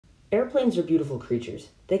Airplanes are beautiful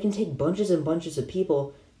creatures. They can take bunches and bunches of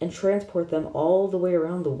people and transport them all the way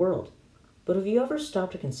around the world. But have you ever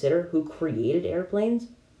stopped to consider who created airplanes?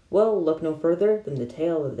 Well, look no further than the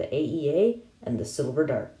tale of the AEA and the Silver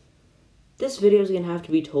Dart. This video is going to have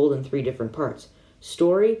to be told in 3 different parts: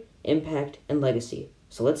 story, impact, and legacy.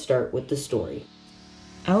 So let's start with the story.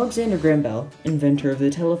 Alexander Graham Bell, inventor of the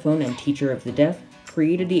telephone and teacher of the deaf,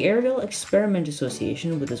 created the Aerial Experiment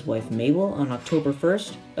Association with his wife Mabel on October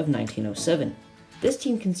 1st of 1907. This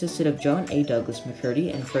team consisted of John A. Douglas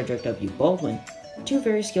McCurdy and Frederick W. Baldwin, 2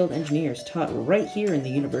 very skilled engineers taught right here in the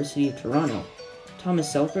University of Toronto. Thomas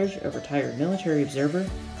Selfridge, a retired military observer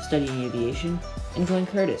studying aviation, and Glenn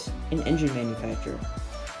Curtis, an engine manufacturer.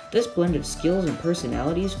 This blend of skills and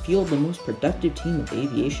personalities fueled the most productive team of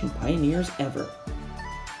aviation pioneers ever.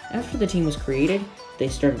 After the team was created, they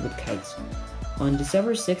started with kites. On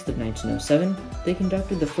December 6th of 1907, they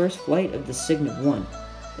conducted the first flight of the Cygnet 1.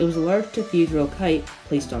 It was a large cathedral kite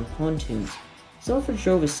placed on pontoons. Selfridge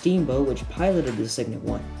drove a steamboat which piloted the Cygnet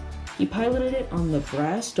 1. He piloted it on the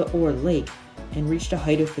Brass d'Or Lake and reached a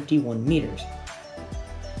height of 51 meters.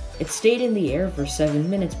 It stayed in the air for 7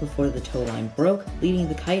 minutes before the tow line broke, leading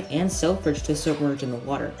the kite and Selfridge to submerge in the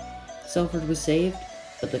water. Selfridge was saved,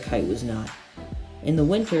 but the kite was not. In the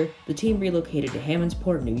winter, the team relocated to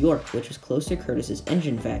Hammondsport, New York, which was close to Curtis's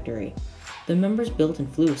engine factory. The members built and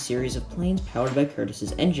flew a series of planes powered by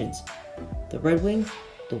Curtis's engines: the Red Wing,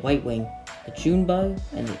 the White Wing, the Junebug,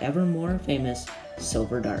 and the ever more famous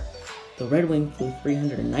Silver Dart. The Red Wing flew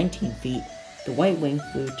 319 feet, the White Wing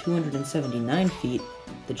flew 279 feet.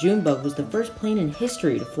 The Junebug was the first plane in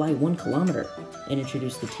history to fly 1 kilometer, and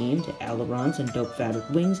introduced the team to ailerons and dope fabric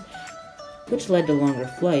wings, which led to longer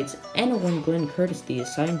flights, and it won Glenn Curtis the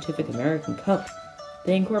Scientific American Cup.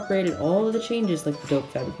 They incorporated all of the changes like the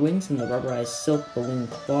dope fabric wings and the rubberized silk balloon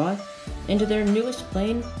cloth into their newest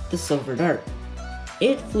plane, the Silver Dart.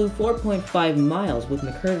 It flew 4.5 miles with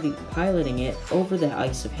McCurdy piloting it over the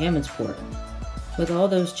ice of Hammondsport. With all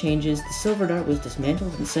those changes, the Silver Dart was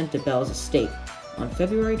dismantled and sent to Bell's estate. On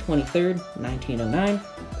February 23, 1909,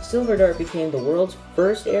 the Silver Dart became the world's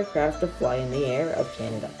first aircraft to fly in the air of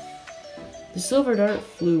Canada. The Silver Dart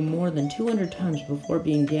flew more than 200 times before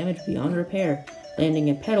being damaged beyond repair, landing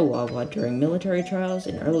in Petawawa during military trials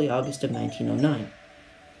in early August of 1909.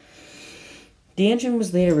 The engine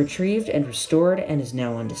was later retrieved and restored and is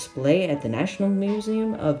now on display at the National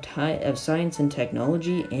Museum of Science and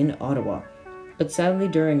Technology in Ottawa. But sadly,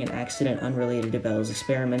 during an accident unrelated to Bell's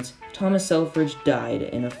experiments, Thomas Selfridge died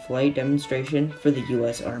in a flight demonstration for the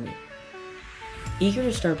U.S. Army. Eager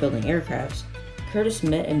to start building aircrafts, Curtis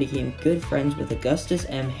met and became good friends with Augustus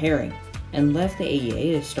M. Herring, and left the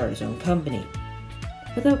AEA to start his own company.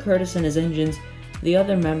 Without Curtis and his engines, the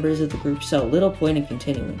other members of the group saw little point in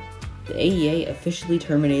continuing. The AEA officially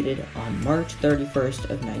terminated on March 31st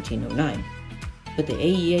of 1909. With the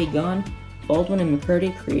AEA gone, Baldwin and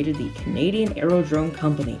McCurdy created the Canadian Aerodrome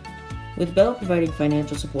Company. With Bell providing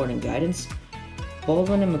financial support and guidance,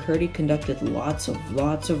 Baldwin and McCurdy conducted lots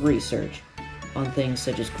of research on things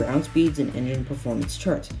such as ground speeds and engine performance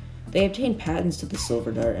charts. They obtained patents to the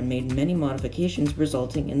Silver Dart and made many modifications,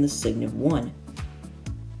 resulting in the Cygnet 1.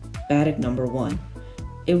 Baddeck number 1.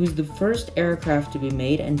 It was the first aircraft to be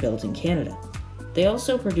made and built in Canada. They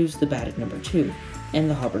also produced the Baddeck number 2 and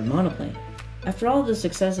the Hubbard monoplane. After all the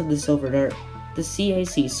success of the Silver Dart, the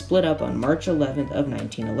CAC split up on March 11th of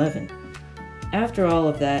 1911. After all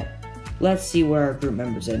of that, let's see where our group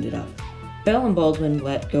members ended up. Bell and Baldwin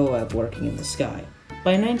let go of working in the sky.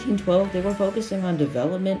 By 1912, they were focusing on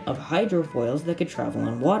development of hydrofoils that could travel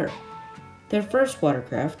on water. Their first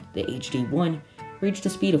watercraft, the HD-1, reached a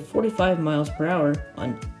speed of 45 miles per hour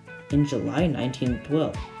in July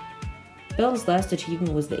 1912. Bell's last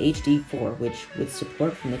achievement was the HD-4, which, with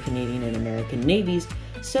support from the Canadian and American navies,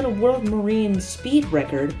 set a world marine speed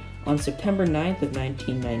record on September 9th of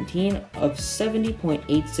 1919 of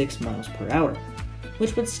 70.86 miles per hour,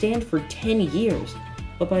 which would stand for 10 years.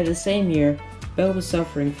 But by the same year, Bell was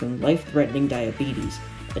suffering from life-threatening diabetes,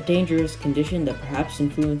 a dangerous condition that perhaps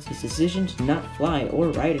influenced his decision to not fly or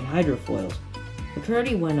ride in hydrofoils.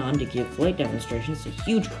 McCurdy went on to give flight demonstrations to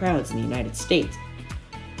huge crowds in the United States.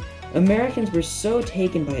 Americans were so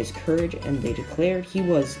taken by his courage, and they declared he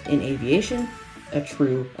was, in aviation, a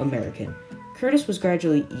true American. Curtis was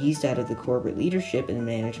gradually eased out of the corporate leadership and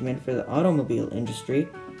management for the automobile industry,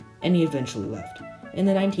 and he eventually left. In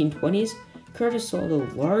the 1920s, Curtis sold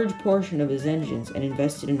a large portion of his engines and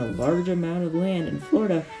invested in a large amount of land in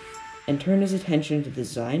Florida, and turned his attention to the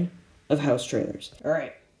design of house trailers.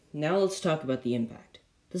 Alright, now let's talk about the impact.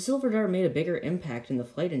 The Silver Dart made a bigger impact in the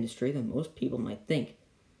flight industry than most people might think.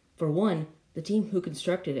 For one, The team who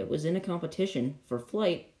constructed it was in a competition for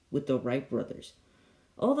flight with the Wright brothers.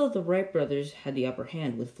 Although the Wright brothers had the upper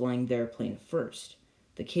hand with flying their plane first,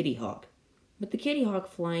 the Kitty Hawk. With the Kitty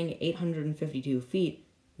Hawk flying 852 feet,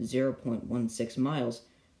 0.16 miles,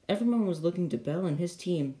 everyone was looking to Bell and his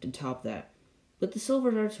team to top that. With the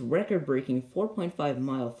Silver Dart's record-breaking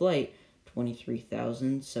 4.5-mile flight,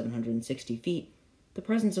 23,760 feet, the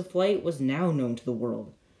presence of flight was now known to the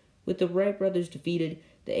world. With the Wright brothers defeated,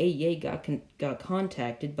 the AEA got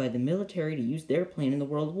contacted by the military to use their plane in the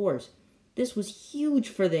World Wars. This was huge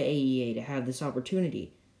for the AEA to have this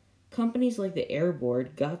opportunity. Companies like the Air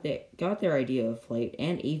Board got their idea of flight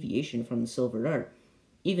and aviation from the Silver Dart.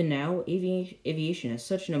 Even now, aviation has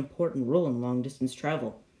such an important role in long-distance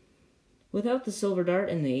travel. Without the Silver Dart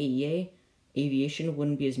and the AEA, aviation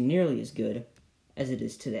wouldn't be nearly as good as it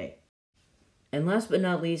is today. And last but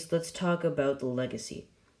not least, let's talk about the legacy.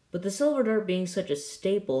 With the Silver Dart being such a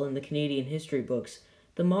staple in the Canadian history books,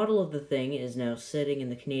 the model of the thing is now sitting in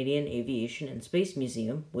the Canadian Aviation and Space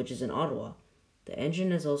Museum, which is in Ottawa. The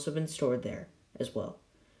engine has also been stored there as well.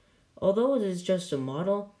 Although it is just a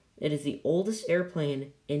model, it is the oldest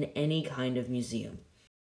airplane in any kind of museum.